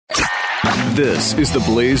This is the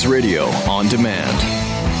Blaze Radio on demand.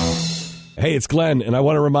 Hey, it's Glenn, and I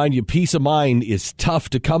want to remind you, peace of mind is tough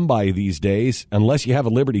to come by these days unless you have a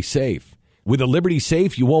Liberty Safe. With a Liberty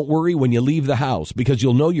Safe, you won't worry when you leave the house because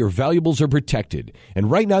you'll know your valuables are protected.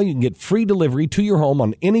 And right now, you can get free delivery to your home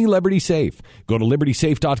on any Liberty Safe. Go to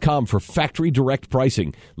LibertySafe.com for factory direct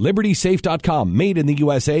pricing. LibertySafe.com, made in the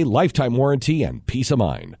USA, lifetime warranty, and peace of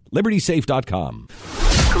mind. LibertySafe.com.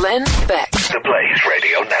 Glenn Beck. The Blaze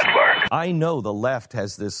Radio Network. I know the left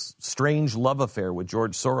has this strange love affair with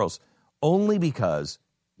George Soros only because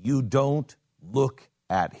you don't look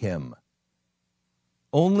at him.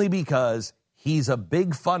 Only because he's a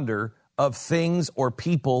big funder of things or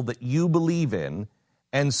people that you believe in,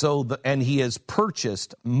 and and he has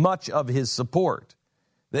purchased much of his support,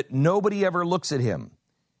 that nobody ever looks at him.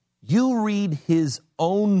 You read his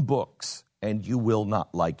own books, and you will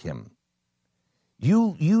not like him.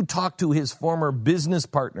 You talk to his former business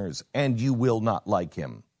partners, and you will not like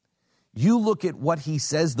him. You look at what he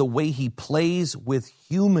says, the way he plays with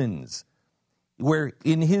humans, where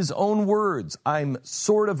in his own words, I'm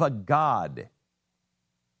sort of a god.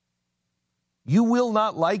 You will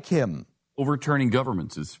not like him. Overturning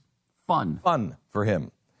governments is fun. Fun for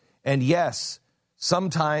him. And yes,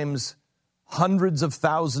 sometimes hundreds of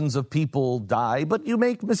thousands of people die, but you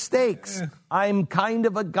make mistakes. I'm kind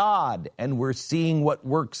of a god, and we're seeing what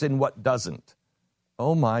works and what doesn't.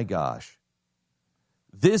 Oh my gosh.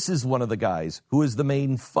 This is one of the guys who is the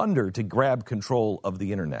main funder to grab control of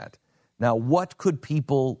the internet. Now, what could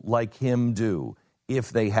people like him do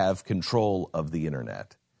if they have control of the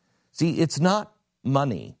internet? See, it's not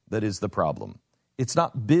money that is the problem. It's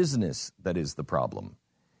not business that is the problem.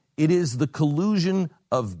 It is the collusion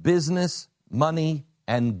of business, money,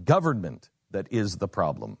 and government that is the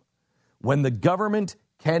problem. When the government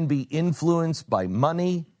can be influenced by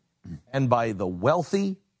money and by the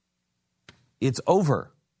wealthy, it's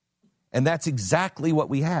over. And that's exactly what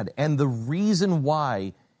we had. And the reason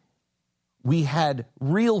why we had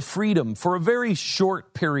real freedom for a very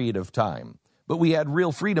short period of time, but we had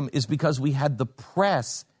real freedom is because we had the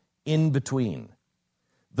press in between.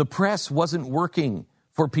 The press wasn't working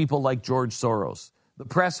for people like George Soros. The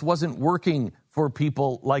press wasn't working for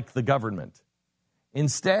people like the government.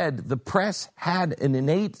 Instead, the press had an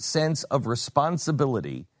innate sense of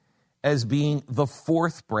responsibility as being the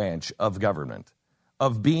fourth branch of government,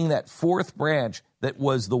 of being that fourth branch that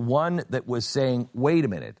was the one that was saying, wait a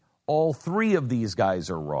minute, all three of these guys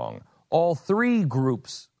are wrong. All three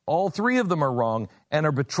groups, all three of them are wrong and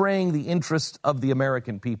are betraying the interests of the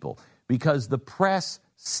American people, because the press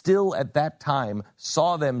still at that time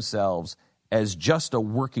saw themselves as just a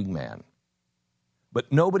working man.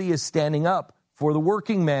 But nobody is standing up for the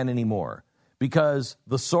working man anymore, because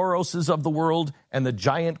the Soroses of the world and the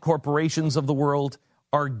giant corporations of the world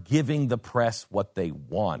are giving the press what they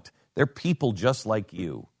want. They're people just like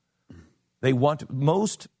you. They want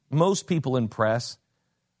most people in press,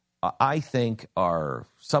 I think, are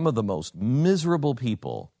some of the most miserable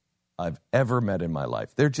people I've ever met in my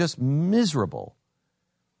life. They're just miserable.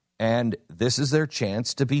 And this is their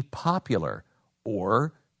chance to be popular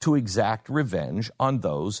or to exact revenge on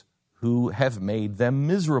those who have made them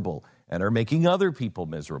miserable and are making other people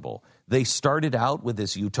miserable. They started out with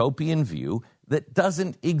this utopian view that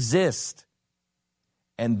doesn't exist.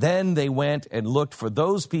 And then they went and looked for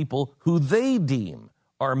those people who they deem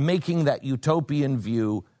are making that utopian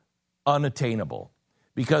view unattainable.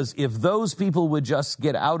 Because if those people would just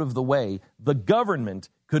get out of the way, the government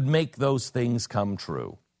could make those things come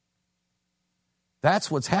true.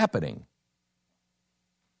 That's what's happening.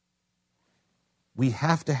 We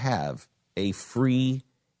have to have a free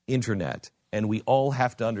internet, and we all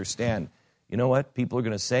have to understand, you know what? People are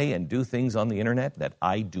going to say and do things on the internet that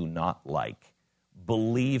I do not like.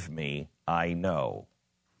 Believe me, I know.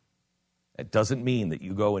 It doesn't mean that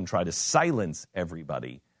you go and try to silence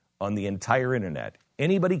everybody on the entire internet.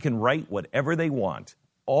 Anybody can write whatever they want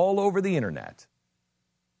all over the internet.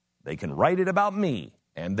 They can write it about me,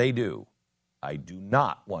 and they do. I do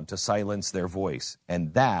not want to silence their voice,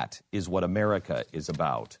 and that is what America is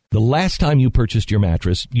about. The last time you purchased your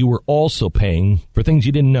mattress, you were also paying for things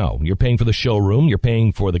you didn't know. You're paying for the showroom, you're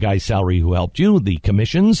paying for the guy's salary who helped you, the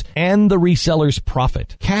commissions, and the reseller's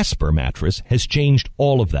profit. Casper Mattress has changed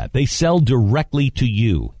all of that. They sell directly to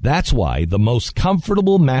you. That's why the most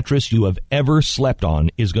comfortable mattress you have ever slept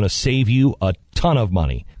on is going to save you a ton of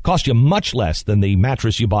money. Cost you much less than the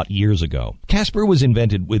mattress you bought years ago. Casper was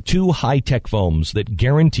invented with two high-tech foams that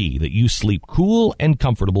guarantee that you sleep cool and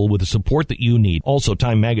comfortable with the support that you need. Also,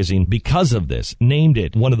 Time Magazine, because of this, named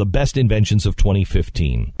it one of the best inventions of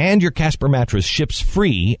 2015. And your Casper mattress ships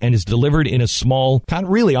free and is delivered in a small,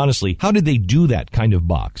 really honestly, how did they do that kind of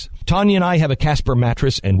box? Tanya and I have a Casper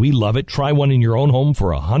mattress and we love it. Try one in your own home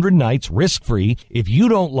for 100 nights, risk-free. If you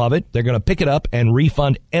don't love it, they're going to pick it up and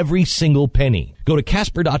refund every single penny. Go to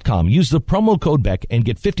Casper.com, use the promo code Beck, and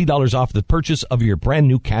get $50 off the purchase of your brand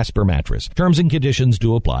new Casper mattress. Terms and conditions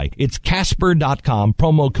do apply. It's Casper.com,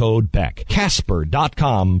 promo code Beck.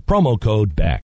 Casper.com, promo code Beck.